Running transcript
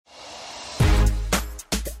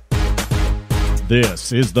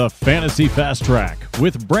This is the Fantasy Fast Track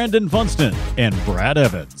with Brandon Funston and Brad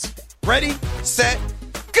Evans. Ready, set,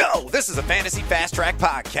 go! This is a Fantasy Fast Track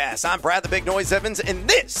podcast. I'm Brad the Big Noise Evans, and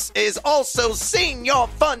this is also Senior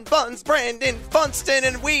Fun Buns, Brandon Funston,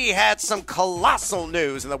 and we had some colossal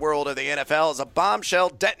news in the world of the NFL as a bombshell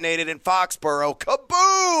detonated in Foxborough.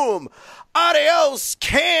 Kaboom! Adios,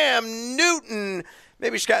 Cam Newton.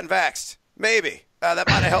 Maybe she's gotten vaxxed. Maybe. That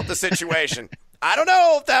might have helped the situation. I don't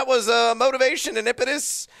know if that was motivation and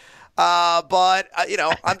impetus, but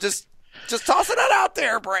I'm just tossing it out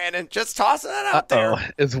there, Brandon. Just tossing it out there.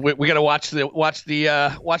 We got to watch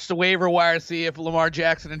the waiver wire, see if Lamar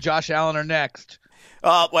Jackson and Josh Allen are next.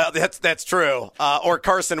 Well, that's true. Or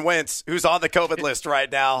Carson Wentz, who's on the COVID list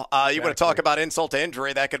right now. You want to talk about insult to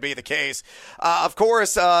injury? That could be the case. Of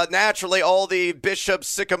course, naturally, all the Bishop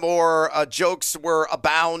Sycamore jokes were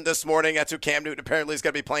abound this morning. That's who Cam Newton apparently is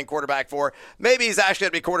going to be playing quarterback for. Maybe he's actually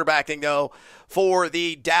going to be quarterbacking, though, for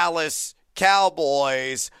the Dallas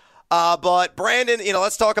Cowboys. But Brandon,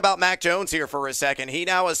 let's talk about Mac Jones here for a second. He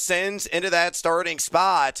now ascends into that starting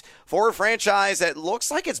spot for a franchise that looks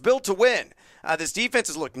like it's built to win. This defense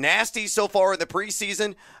has looked nasty so far in the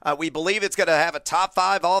preseason. We believe it's going to have a top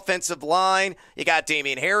 5 offensive line. You got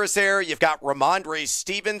Damian Harris there. You've got Ramondre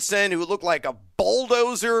Stevenson, who looked like a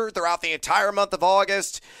bulldozer throughout the entire month of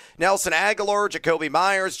August. Nelson Aguilar, Jacoby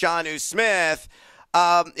Myers, Jonnu Smith.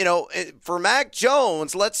 For Mac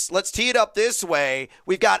Jones, let's tee it up this way.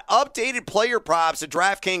 We've got updated player props at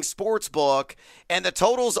DraftKings Sportsbook, and the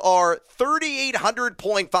totals are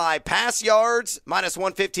 3,800.5 pass yards, minus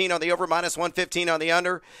 115 on the over, minus 115 on the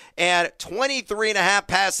under, and 23.5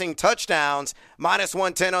 passing touchdowns, minus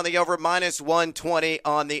 110 on the over, minus 120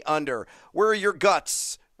 on the under. Where are your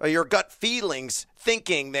gut feelings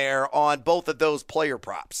thinking there on both of those player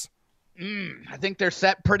props? I think they're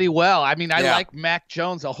set pretty well. I mean, I like Mac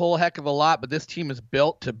Jones a whole heck of a lot, but this team is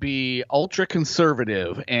built to be ultra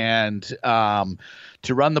conservative and to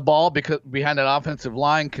run the ball because behind that offensive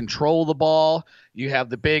line, control the ball. You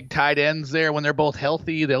have the big tight ends there when they're both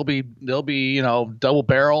healthy. They'll be double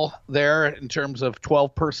barrel there in terms of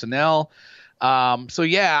 12 personnel.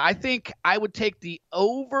 I think I would take the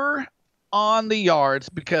over on the yards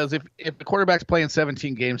because if the quarterback's playing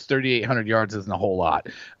 17 games, 3,800 yards isn't a whole lot.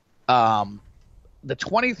 The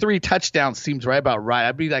 23 touchdowns seems right about right.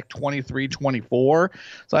 I'd be like 23, 24.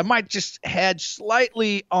 So I might just hedge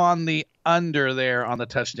slightly on the under there on the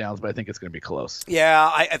touchdowns, but I think it's going to be close. Yeah,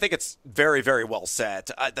 I think it's very, very well set.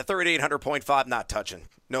 The 3,800.5, not touching.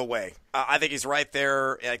 No way. I think he's right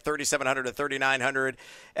there, like 3,700 to 3,900.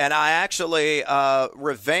 And I actually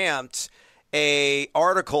revamped an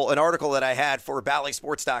article that I had for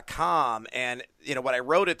BallySports.com, and when I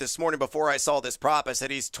wrote it this morning before I saw this prop, I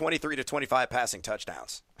said he's 23 to 25 passing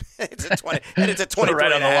touchdowns. It's a 20, and it's a 23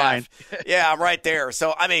 right on the line. Yeah, I'm right there.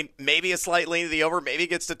 So I mean, maybe a slight lean to the over, maybe it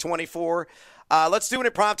gets to 24. Let's do an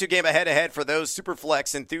impromptu game head-to-head for those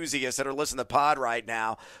Superflex enthusiasts that are listening to the pod right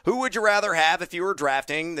now. Who would you rather have if you were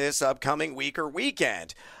drafting this upcoming week or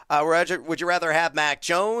weekend? Would you rather have Mac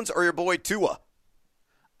Jones or your boy Tua?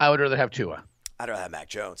 I would rather have Tua. I'd rather have Mac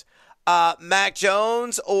Jones. Mac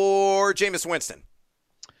Jones or Jameis Winston?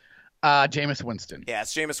 Jameis Winston. Yeah,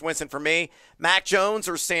 it's Jameis Winston for me. Mac Jones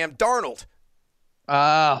or Sam Darnold?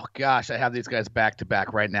 Oh, gosh, I have these guys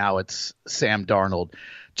back-to-back right now. It's Sam Darnold.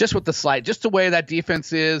 Just the way that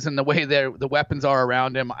defense is and the way the weapons are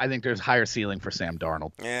around him, I think there's higher ceiling for Sam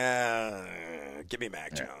Darnold. Yeah, give me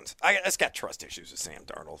Mac Jones. I just got trust issues with Sam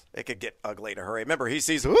Darnold. It could get ugly in a hurry. Remember, he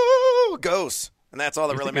sees ghosts. And that's all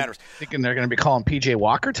that really matters. Thinking they're going to be calling P.J.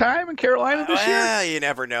 Walker time in Carolina this year? You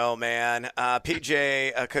never know, man.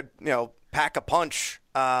 P.J. Could, pack a punch.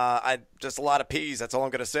 Just a lot of P's. That's all I'm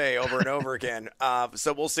going to say over and over again.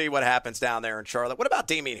 So we'll see what happens down there in Charlotte. What about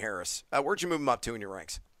Damian Harris? Where'd you move him up to in your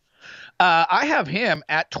ranks? I have him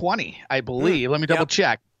at 20, I believe. Let me double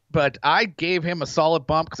check. But I gave him a solid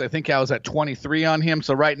bump because I think I was at 23 on him.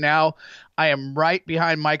 So right now I am right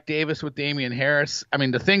behind Mike Davis with Damian Harris. I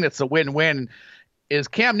mean, the thing that's a win-win is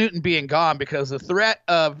Cam Newton being gone because the threat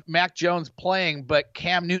of Mac Jones playing, but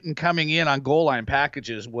Cam Newton coming in on goal line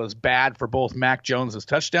packages was bad for both Mac Jones's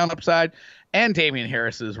touchdown upside and Damian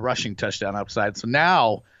Harris's rushing touchdown upside. So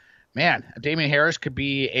now, man, Damian Harris could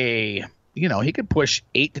be he could push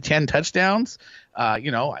 8 to 10 touchdowns,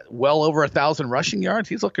 well over 1,000 rushing yards.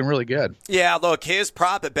 He's looking really good. Yeah, look, his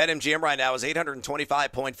prop at BetMGM right now is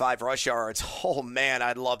 825.5 rush yards. Oh, man,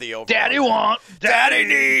 I'd love the over. Daddy want. Daddy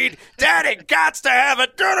need. Daddy gots to have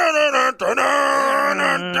it.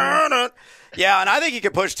 Yeah, and I think he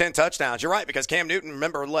could push 10 touchdowns. You're right, because Cam Newton,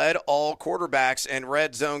 remember, led all quarterbacks in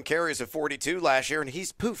red zone carries at 42 last year, and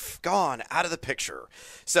he's, gone out of the picture.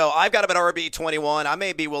 So I've got him at RB21. I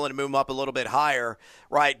may be willing to move him up a little bit higher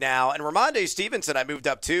right now. And Ramondre Stevenson I moved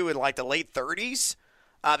up to in like the late 30s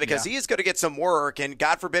because he is going to get some work, and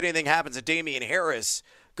God forbid anything happens to Damian Harris.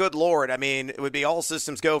 Good Lord. I mean, it would be all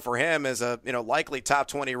systems go for him as a likely top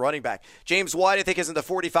 20 running back. James White, I think, is in the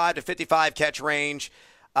 45 to 55 catch range.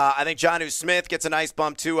 I think Jonnu Smith gets a nice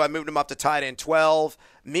bump, too. I moved him up to tight end 12.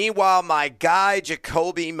 Meanwhile, my guy,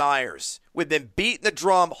 Jakobi Meyers, we've been beating the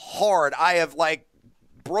drum hard. I have,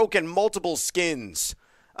 broken multiple skins.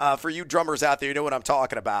 For you drummers out there, you know what I'm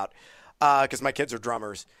talking about because my kids are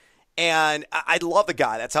drummers. And I love the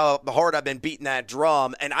guy. That's how hard I've been beating that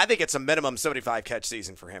drum. And I think it's a minimum 75 catch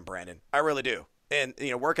season for him, Brandon. I really do. And,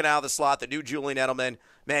 working out of the slot, the new Julian Edelman,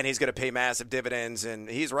 man, he's going to pay massive dividends. And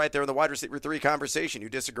he's right there in the wide receiver 3 conversation. You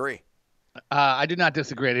disagree? I do not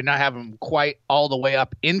disagree. I did not have him quite all the way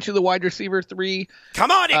up into the wide receiver 3.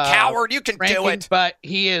 Come on, you coward. You can do it. But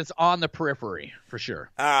he is on the periphery for sure.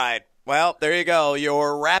 All right. Well, there you go.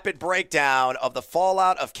 Your rapid breakdown of the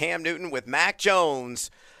fallout of Cam Newton with Mac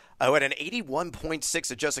Jones, who had an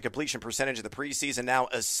 81.6 adjusted completion percentage in the preseason, now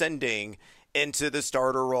ascending into the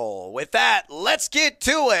starter role. With that, let's get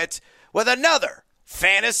to it with another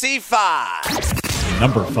Fantasy 5.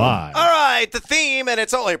 Number 5. All right, the theme, and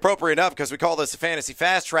it's only appropriate enough because we call this a Fantasy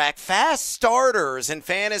Fast Track, fast starters in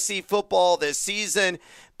fantasy football this season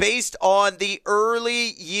based on the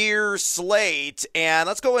early year slate. And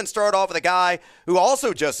let's go ahead and start off with a guy who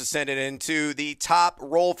also just ascended into the top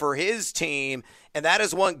role for his team, and that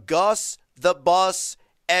is one Gus the Bus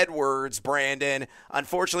Edwards, Brandon.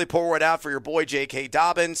 Unfortunately, pour it out for your boy J.K.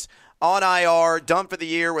 Dobbins on IR, done for the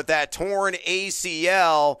year with that torn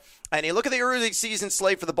ACL. And you look at the early season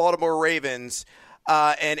slate for the Baltimore Ravens,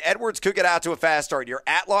 and Edwards could get out to a fast start. You're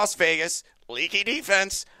at Las Vegas, leaky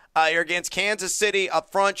defense. You're against Kansas City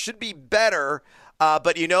up front, should be better.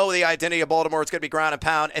 But the identity of Baltimore, it's going to be ground and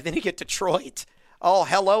pound. And then you get Detroit. Oh,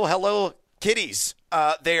 hello, kitties.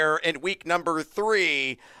 There in week number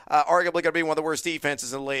 3, arguably going to be one of the worst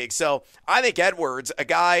defenses in the league. So I think Edwards, a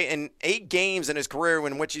guy in 8 games in his career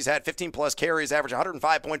in which he's had 15-plus carries, average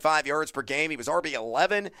 105.5 yards per game. He was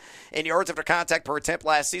RB11 in yards after contact per attempt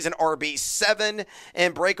last season, RB7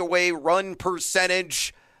 in breakaway run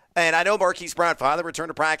percentage. And I know Marquise Brown finally returned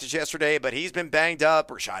to practice yesterday, but he's been banged up.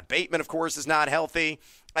 Rashad Bateman, of course, is not healthy.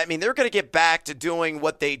 I mean, they're going to get back to doing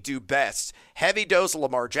what they do best. Heavy dose of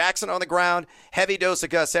Lamar Jackson on the ground, heavy dose of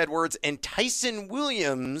Gus Edwards, and Tyson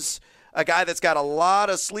Williams, a guy that's got a lot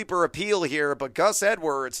of sleeper appeal here. But Gus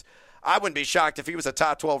Edwards, I wouldn't be shocked if he was a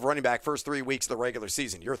top 12 running back first 3 weeks of the regular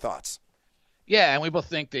season. Your thoughts? Yeah, and we both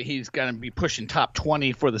think that he's going to be pushing top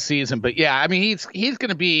 20 for the season. But, yeah, I mean, he's going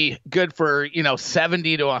to be good for,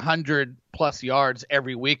 70 to 100 plus yards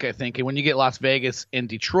every week, I think. And when you get Las Vegas and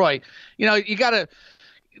Detroit, you got to –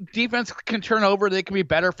 defense can turn over. They can be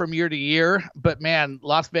better from year to year. But, man,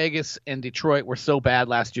 Las Vegas and Detroit were so bad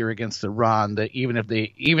last year against the run that even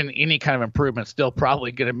any kind of improvement still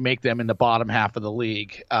probably going to make them in the bottom half of the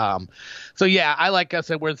league. So, yeah, I like Gus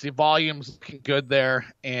Edwards. The volume's looking good there.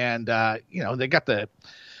 And, they got the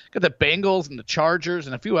Bengals and the Chargers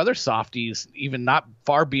and a few other softies, even not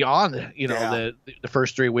far beyond, the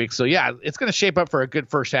first 3 weeks. So, yeah, it's going to shape up for a good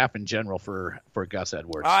first half in general for Gus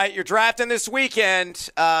Edwards. All right, you're drafting this weekend.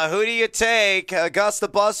 Who do you take, Gus the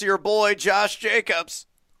Bus or your boy Josh Jacobs?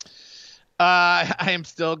 I am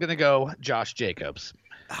still going to go Josh Jacobs.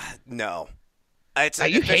 No.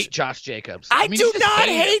 You hate Josh Jacobs. I do not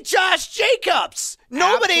hate Josh Jacobs.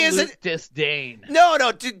 Nobody is disdain.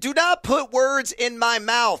 No. Do not put words in my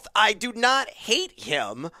mouth. I do not hate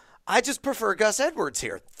him. I just prefer Gus Edwards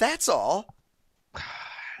here. That's all.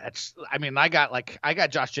 I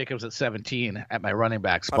got Josh Jacobs at 17 at my running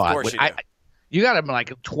back spot. Of course you do. You got him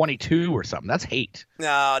like 22 or something. That's hate.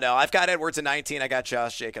 No. I've got Edwards at 19. I got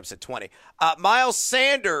Josh Jacobs at 20. Miles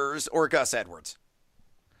Sanders or Gus Edwards?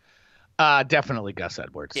 Definitely Gus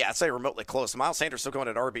Edwards. Yeah, I'd say remotely close. Miles Sanders still going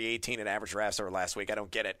at RB18 in average drafts over last week. I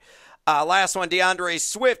don't get it. Last one, DeAndre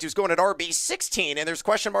Swift, who's going at RB16, and there's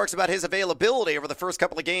question marks about his availability over the first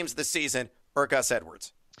couple of games this season, or Gus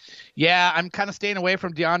Edwards. Yeah, I'm kind of staying away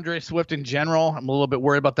from DeAndre Swift in general. I'm a little bit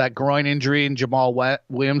worried about that groin injury and Jamal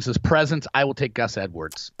Williams' presence. I will take Gus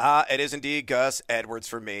Edwards. It is indeed Gus Edwards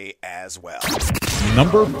for me as well.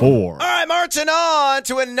 Number 4. All right, marching on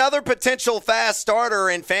to another potential fast starter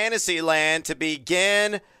in Fantasyland to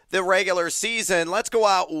begin the regular season. Let's go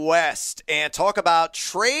out west and talk about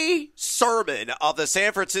Trey Sermon of the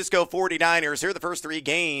San Francisco 49ers. Here are the first 3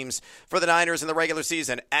 games for the Niners in the regular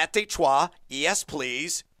season. At Detroit, yes,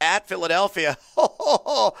 please. At Philadelphia,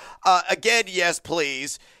 again, yes,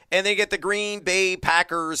 please. And they get the Green Bay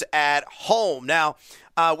Packers at home. Now,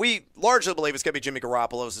 we largely believe it's going to be Jimmy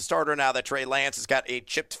Garoppolo as the starter now that Trey Lance has got a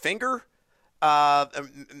chipped finger.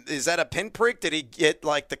 Is that a pinprick? Did he get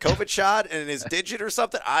like the COVID shot in his digit or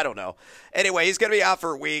something? I don't know. Anyway, he's going to be out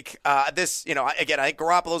for a week. Again, I think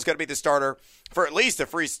Garoppolo's going to be the starter for at least the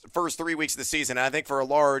first 3 weeks of the season. And I think for a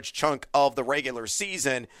large chunk of the regular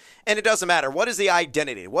season. And it doesn't matter. What is the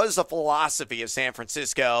identity? What is the philosophy of San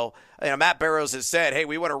Francisco? Matt Barrows has said, hey,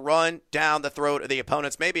 we want to run down the throat of the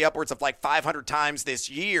opponents, maybe upwards of like 500 times this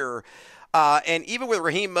year. And even with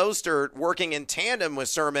Raheem Mostert working in tandem with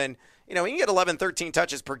Sermon, he can get 11, 13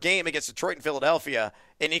 touches per game against Detroit and Philadelphia,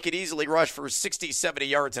 and he could easily rush for 60, 70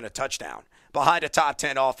 yards and a touchdown behind a top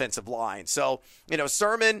 10 offensive line. So,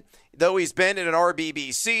 Sermon, though he's been in an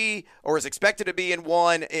RBBC or is expected to be in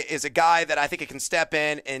one, is a guy that I think can step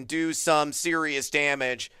in and do some serious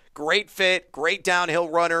damage. Great fit, great downhill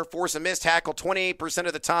runner, forced a missed tackle 28%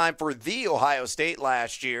 of the time for the Ohio State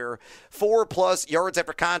last year. 4+ yards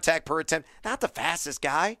after contact per attempt. Not the fastest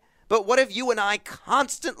guy. But what if you and I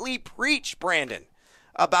constantly preach, Brandon,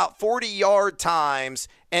 about 40-yard times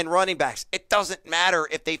and running backs? It doesn't matter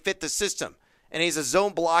if they fit the system. And he's a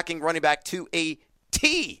zone-blocking running back to a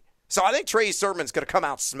T. So I think Trey Sermon's going to come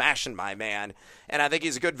out smashing, my man. And I think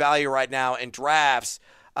he's a good value right now in drafts.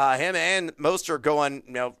 Him and Mostert are going,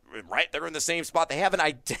 right there in the same spot. They have an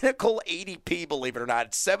identical ADP, believe it or not.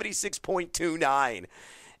 It's 76.29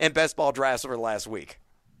 in best ball drafts over the last week.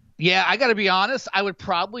 Yeah, I got to be honest. I would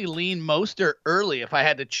probably lean Mostert early if I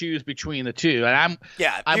had to choose between the two. And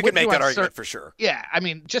you can make that argument for sure. Yeah, I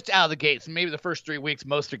mean, just out of the gates, maybe the first 3 weeks,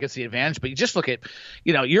 Mostert gets the advantage. But you just look at,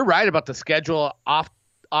 you're right about the schedule off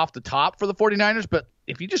the top for the 49ers. But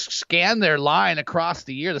if you just scan their line across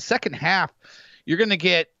the year, the second half, you're going to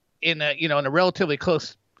get in a relatively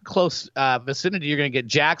close vicinity. You're going to get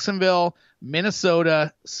Jacksonville,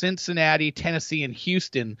 Minnesota, Cincinnati, Tennessee, and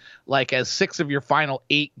Houston as 6 of your final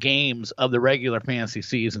 8 games of the regular fantasy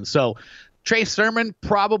season. So Trey Sermon,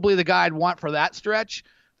 probably the guy I'd want for that stretch.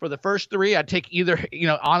 For the first 3, I'd take either,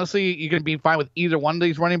 honestly, you're going to be fine with either one of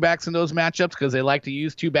these running backs in those matchups because they like to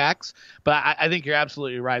use 2 backs. But I think you're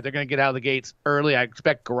absolutely right. They're going to get out of the gates early. I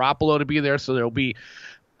expect Garoppolo to be there, so there'll be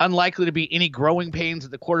unlikely to be any growing pains at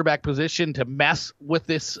the quarterback position to mess with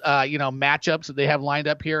this, matchups that they have lined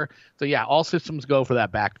up here. So, yeah, all systems go for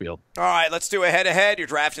that backfield. All right, let's do a head-to-head. You're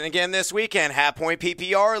drafting again this weekend, half-point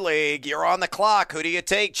PPR league. You're on the clock. Who do you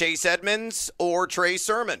take, Chase Edmonds or Trey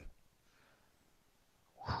Sermon?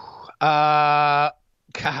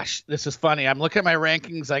 Gosh, this is funny. I'm looking at my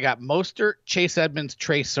rankings. I got Mostert, Chase Edmonds,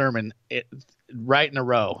 Trey Sermon right in a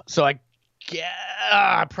row. So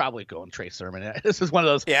I'm probably going Trey Sermon. This is one of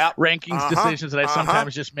those rankings decisions that I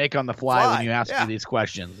sometimes just make on the fly when you ask me these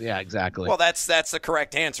questions. Yeah, exactly. Well, that's the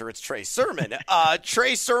correct answer. It's Trey Sermon.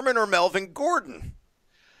 Trey Sermon or Melvin Gordon?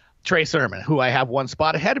 Trey Sermon, who I have one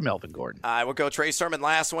spot ahead of Melvin Gordon. I will go Trey Sermon.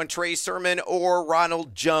 Last one, Trey Sermon or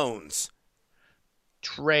Ronald Jones?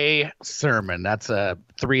 Trey Sermon. That's a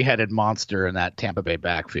 3-headed monster in that Tampa Bay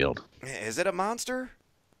backfield. Is it a monster?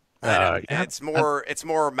 It's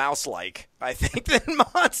more mouse-like, I think, than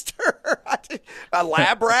monster. A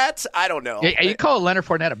lab rat? I don't know. You call Leonard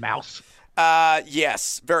Fournette a mouse?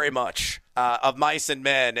 Yes, very much. Of mice and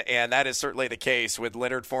men, and that is certainly the case with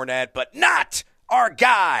Leonard Fournette, but not our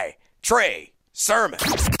guy, Trey Sermon.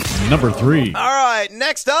 Number 3. All right,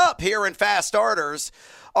 next up here in Fast Starters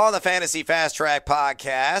on the Fantasy Fast Track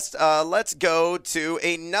podcast, let's go to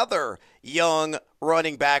another young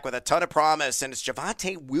running back with a ton of promise, and it's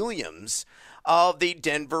Javonte Williams of the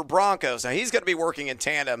Denver Broncos. Now, he's going to be working in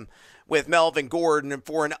tandem with Melvin Gordon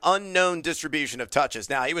for an unknown distribution of touches.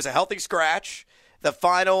 Now, he was a healthy scratch, the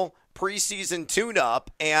final preseason tune-up,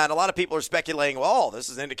 and a lot of people are speculating, well, this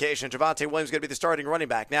is an indication Javonte Williams is going to be the starting running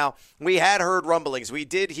back. Now, we had heard rumblings. We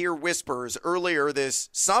did hear whispers earlier this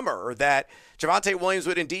summer that Javonte Williams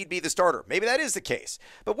would indeed be the starter. Maybe that is the case.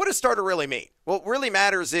 But what does starter really mean? What really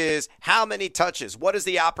matters is how many touches. What is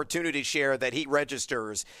the opportunity share that he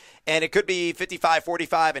registers? And it could be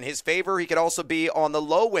 55-45 in his favor. He could also be on the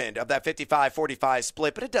low end of that 55-45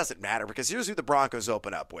 split, but it doesn't matter because here's who the Broncos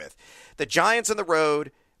open up with. The Giants on the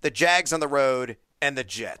road, the Jags on the road, and the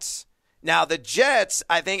Jets. Now, the Jets,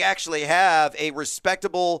 I think, actually have a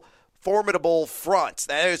respectable, formidable front.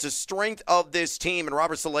 That is the strength of this team, and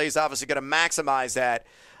Robert Saleh is obviously going to maximize that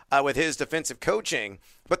with his defensive coaching.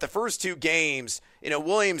 But the first 2 games,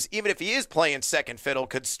 Williams, even if he is playing second fiddle,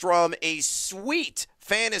 could strum a sweet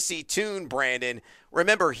fantasy tune, Brandon.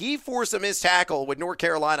 Remember, he forced a missed tackle with North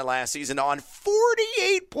Carolina last season on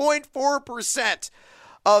 48.4%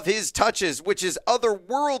 of his touches, which is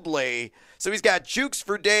otherworldly. So he's got jukes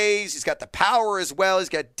for days. He's got the power as well. He's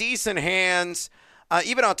got decent hands.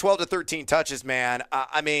 Even on 12 to 13 touches, man,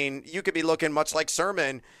 you could be looking much like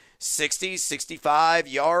Sermon, 60, 65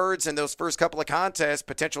 yards in those first couple of contests,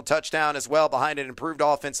 potential touchdown as well behind an improved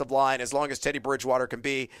offensive line as long as Teddy Bridgewater can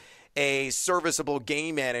be a serviceable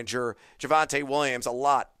game manager. Javonte Williams, a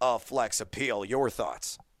lot of flex appeal. Your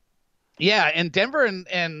thoughts? Yeah, and Denver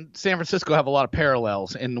and San Francisco have a lot of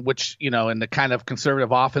parallels in which, in the kind of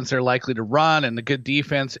conservative offense they're likely to run and the good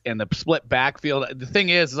defense and the split backfield. The thing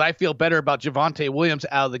is I feel better about Javonte Williams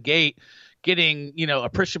out of the gate getting,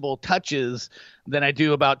 appreciable touches than I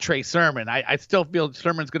do about Trey Sermon. I still feel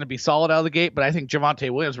Sermon's going to be solid out of the gate, but I think Javonte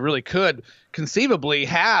Williams really could conceivably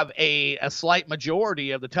have a slight majority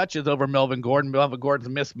of the touches over Melvin Gordon. Melvin Gordon's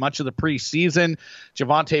missed much of the preseason.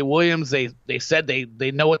 Javonte Williams, they said they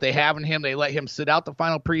know what they have in him. They let him sit out the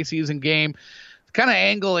final preseason game. Kind of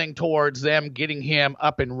angling towards them getting him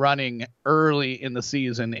up and running early in the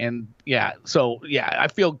season. And I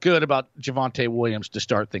feel good about Javonte Williams to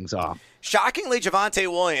start things off. Shockingly,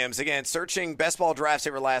 Javonte Williams, again, searching Best Ball Draft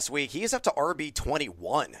Saver last week, he is up to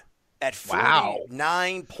RB21 at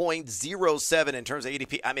 49.07 in terms of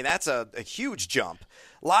ADP. I mean, that's a huge jump.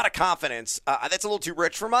 A lot of confidence. That's a little too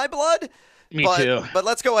rich for my blood. Me too. But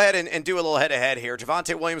let's go ahead and do a little head-to-head here.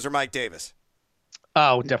 Javonte Williams or Mike Davis?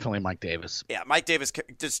 Oh, definitely Mike Davis. Yeah, Mike Davis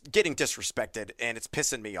just getting disrespected, and it's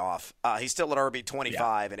pissing me off. He's still at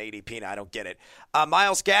RB25 and ADP, and I don't get it.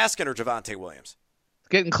 Myles Gaskin or Javonte Williams?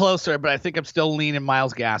 Getting closer, but I think I'm still leaning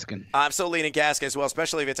Myles Gaskin. I'm still leaning Gaskin as well,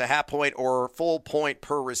 especially if it's a half point or full point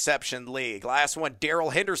per reception league. Last one,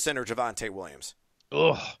 Darrell Henderson or Javonte Williams?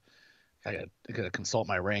 Ugh. I got to consult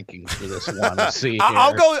my rankings for this one. Let's see here.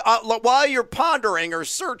 I'll go while you're pondering or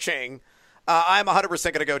searching. I'm 100%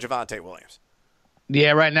 going to go Javonte Williams.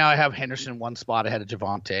 Yeah, right now I have Henderson one spot ahead of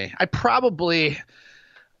Javonte. I probably,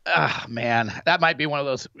 that might be one of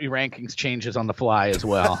those rankings changes on the fly as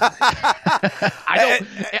well.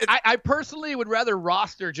 I personally would rather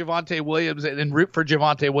roster Javonte Williams and root for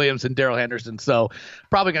Javonte Williams than Darrell Henderson, so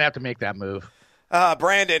probably going to have to make that move.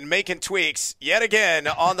 Brandon making tweaks yet again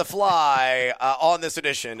on the fly on this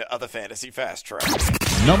edition of the Fantasy Fast Track.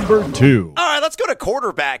 Number 2. All right, let's go to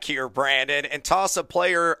quarterback here, Brandon, and toss a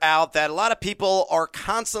player out that a lot of people are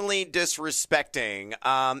constantly disrespecting.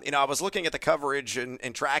 I was looking at the coverage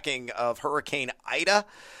and tracking of Hurricane Ida,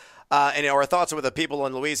 and our thoughts with the people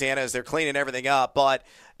in Louisiana as they're cleaning everything up. But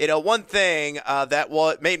one thing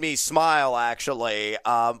that made me smile actually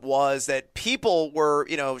was that people were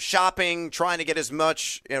shopping, trying to get as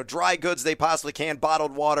much dry goods they possibly can,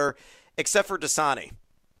 bottled water, except for Dasani.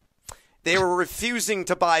 They were refusing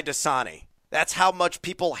to buy Dasani. That's how much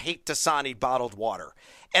people hate Dasani bottled water.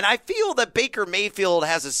 And I feel that Baker Mayfield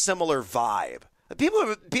has a similar vibe.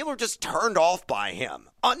 People are just turned off by him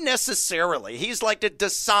unnecessarily. He's like the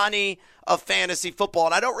Dasani of fantasy football,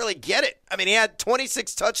 and I don't really get it. I mean, he had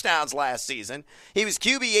 26 touchdowns last season. He was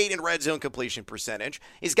QB8 in red zone completion percentage.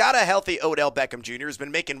 He's got a healthy Odell Beckham Jr. He's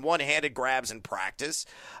been making one-handed grabs in practice.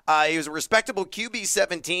 He was a respectable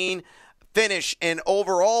QB17 finish in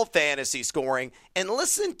overall fantasy scoring. And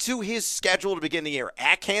listen to his schedule to begin the year.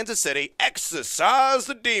 At Kansas City, exercise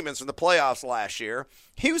the demons from the playoffs last year.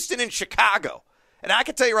 Houston and Chicago. And I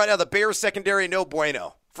can tell you right now, the Bears secondary, no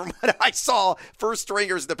bueno. From what I saw, first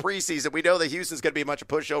stringers in the preseason, we know that Houston's going to be a bunch of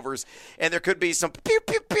pushovers, and there could be some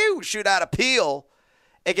pew-pew-pew shootout appeal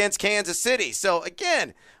against Kansas City. So,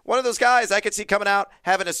 again, one of those guys I could see coming out,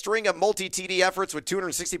 having a string of multi-TD efforts with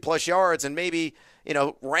 260-plus yards and maybe,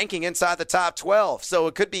 ranking inside the top 12. So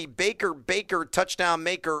it could be Baker, touchdown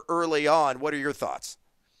maker early on. What are your thoughts?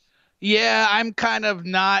 Yeah, I'm kind of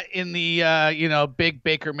not in the, big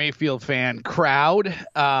Baker Mayfield fan crowd.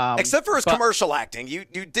 Except for his commercial acting. You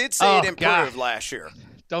did say it improved last year.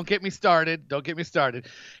 Don't get me started.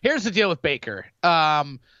 Here's the deal with Baker.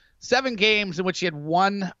 7 games in which he had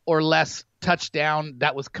 1 or less touchdown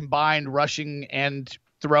that was combined rushing and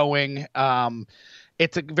throwing.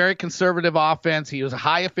 It's a very conservative offense. He was a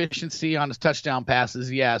high efficiency on his touchdown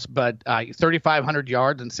passes, yes, but 3,500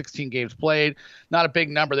 yards in 16 games played, not a big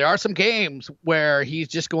number. There are some games where he's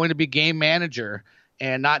just going to be game manager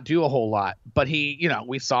and not do a whole lot. But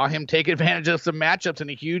we saw him take advantage of some matchups in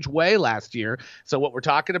a huge way last year. So what we're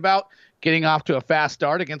talking about, getting off to a fast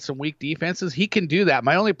start against some weak defenses, he can do that.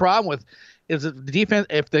 My only problem if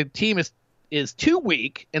the team is too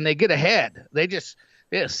weak and they get ahead,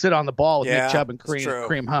 sit on the ball with Nick Chubb and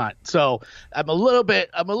Kareem Hunt. So I'm a little bit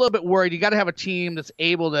worried. You got to have a team that's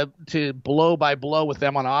able to blow by blow with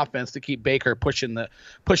them on offense to keep Baker pushing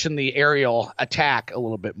the aerial attack a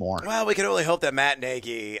little bit more. Well, we can only hope that Matt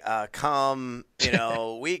Nagy come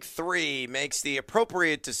week 3 makes the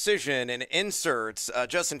appropriate decision and inserts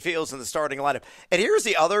Justin Fields in the starting lineup. And here's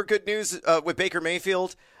the other good news with Baker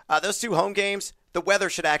Mayfield. Those 2 home games, the weather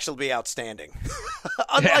should actually be outstanding.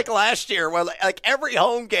 Unlike last year, where like every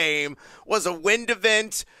home game was a wind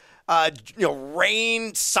event,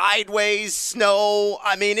 rain, sideways, snow.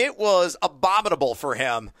 I mean, it was abominable for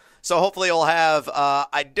him. So hopefully he'll have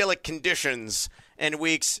idyllic conditions in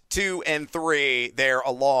weeks 2 and 3 there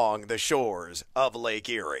along the shores of Lake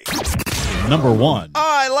Erie. Number 1. All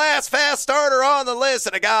right, last fast starter on the list,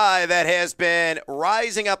 and a guy that has been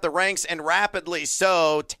rising up the ranks and rapidly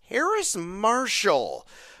so, Terrace Marshall,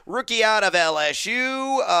 rookie out of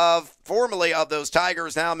LSU, formerly of those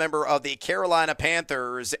Tigers, now a member of the Carolina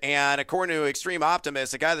Panthers, and according to Extreme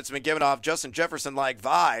Optimist, a guy that's been giving off Justin Jefferson-like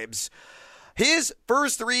vibes. His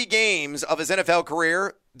first 3 games of his NFL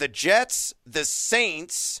career, the Jets, the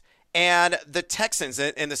Saints, and the Texans,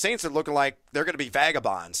 and the Saints are looking like they're going to be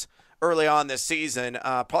vagabonds early on this season.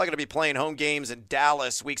 Probably going to be playing home games in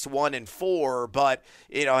Dallas weeks 1 and 4, but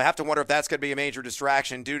I have to wonder if that's going to be a major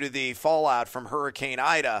distraction due to the fallout from Hurricane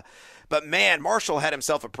Ida. But man, Marshall had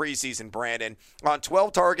himself a preseason, Brandon. On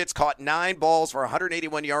 12 targets, caught 9 balls for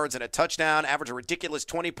 181 yards and a touchdown, averaged a ridiculous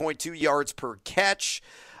 20.2 yards per catch.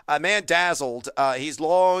 Man dazzled. He's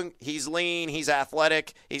long, he's lean, he's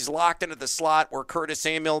athletic. He's locked into the slot where Curtis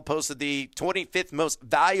Samuel posted the 25th most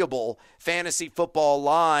valuable fantasy football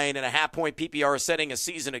line in a half-point PPR setting a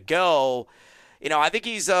season ago. I think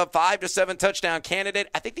he's a 5 to 7 touchdown candidate.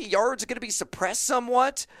 I think the yards are going to be suppressed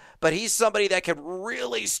somewhat, but he's somebody that could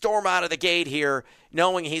really storm out of the gate here,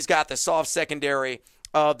 knowing he's got the soft secondary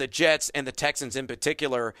of the Jets and the Texans in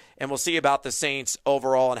particular, and we'll see about the Saints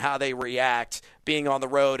overall and how they react being on the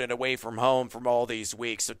road and away from home from all these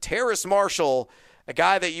weeks. So Terrace Marshall, a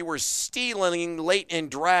guy that you were stealing late in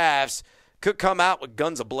drafts, could come out with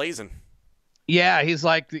guns a-blazing. Yeah, he's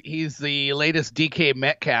the latest DK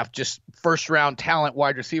Metcalf, just first-round talent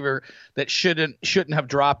wide receiver that shouldn't have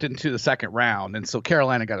dropped into the second round. And so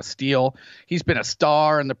Carolina got a steal. He's been a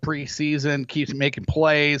star in the preseason, keeps making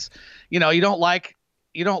plays. You don't like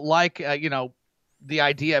the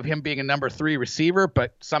idea of him being a number 3 receiver,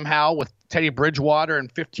 but somehow with Teddy Bridgewater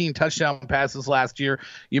and 15 touchdown passes last year,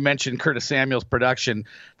 you mentioned Curtis Samuel's production.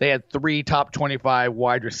 They had 3 top 25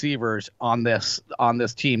 wide receivers on this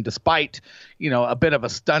team, despite a bit of a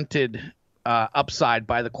stunted upside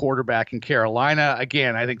by the quarterback in Carolina.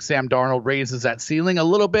 Again, I think Sam Darnold raises that ceiling a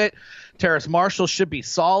little bit. Terrace Marshall should be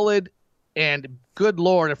solid. And good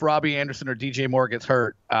Lord, if Robbie Anderson or DJ Moore gets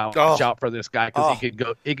hurt, watch out for this guy because he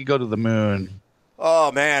could go to the moon.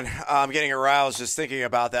 Oh, man, I'm getting aroused just thinking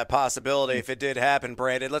about that possibility if it did happen,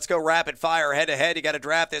 Brandon. Let's go rapid fire head-to-head. You got a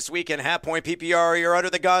draft this weekend, half-point PPR. You're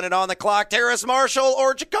under the gun and on the clock. Terrace Marshall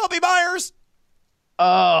or Jacoby Myers?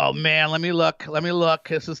 Oh, man, let me look.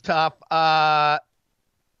 This is tough. I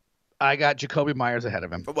got Jacoby Myers ahead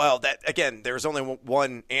of him. Well, there's only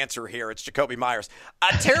one answer here. It's Jacoby Myers.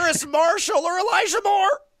 Terrace Marshall or Elijah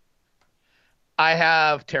Moore? I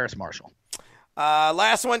have Terrace Marshall.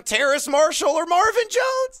 Last one, Terrace Marshall or Marvin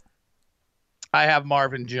Jones? I have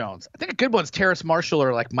Marvin Jones. I think a good one's Terrace Marshall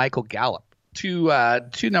or like Michael Gallup. Two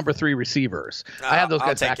number 3 receivers. I have those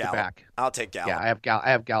guys back to back. I'll take Gallup. Yeah, I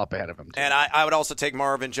have Gallup ahead of him too. And I would also take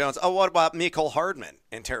Marvin Jones. Oh, what about Mecole Hardman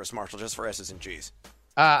and Terrace Marshall just for S's and G's?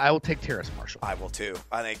 I will take Terrace Marshall. I will too.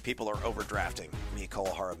 I think people are overdrafting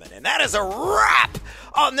Mecole Hardman. And that is a wrap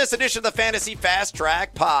on this edition of the Fantasy Fast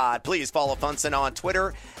Track Pod. Please follow Funson on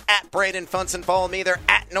Twitter at Braden Funson. Follow me there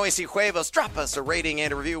at Noisy Huevos. Drop us a rating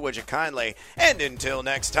and a review, would you kindly? And until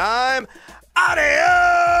next time,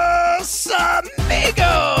 adios,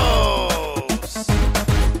 amigos!